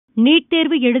NEET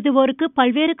தேர்வு எழுதுவோருக்கு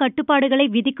பல்வேறு கட்டுப்பாடுகளை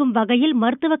விதிக்கும் வகையில்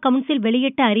மருத்துவ கவுன்சில்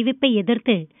வெளியிட்ட அறிவிப்பை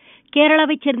எதிர்த்து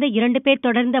கேரளாவைச் சேர்ந்த 2 பேர்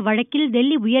தொடர்ந்த வழக்கில்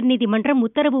டெல்லி உயர்நீதிமன்றம்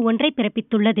உத்தரவு ஒன்றை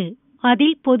பிறப்பித்துள்ளது.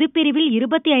 அதில் பொதுப்பிரிவில்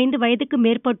 25 வயதுக்கு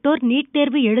மேற்பட்டோர் நீட்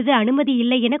தேர்வு எழுத அனுமதி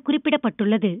இல்லை என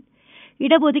குறிப்பிடப்பட்டுள்ளது.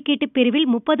 இடஒதுக்கீட்டு பிரிவில்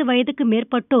 30 வயதுக்கு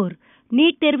மேற்பட்டோர்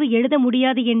நீட் தேர்வு எழுத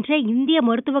முடியாது என்ற இந்திய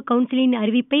மருத்துவ கவுன்சிலின்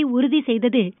அறிவிப்பை உறுதி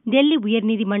செய்தது டெல்லி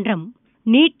உயர்நீதிமன்றம்.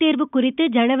 நீட் தேர்வு குறித்து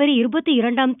ஜனவரி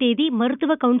 22ஆம் தேதி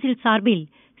மருத்துவ கவுன்சில் சார்பில்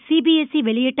சிபிஎஸ்இ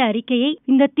வெளியிட்ட அறிக்கையை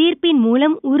இந்த தீர்ப்பின்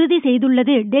மூலம் உறுதி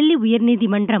செய்துள்ளது டெல்லி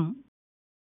உயர்நீதிமன்றம்.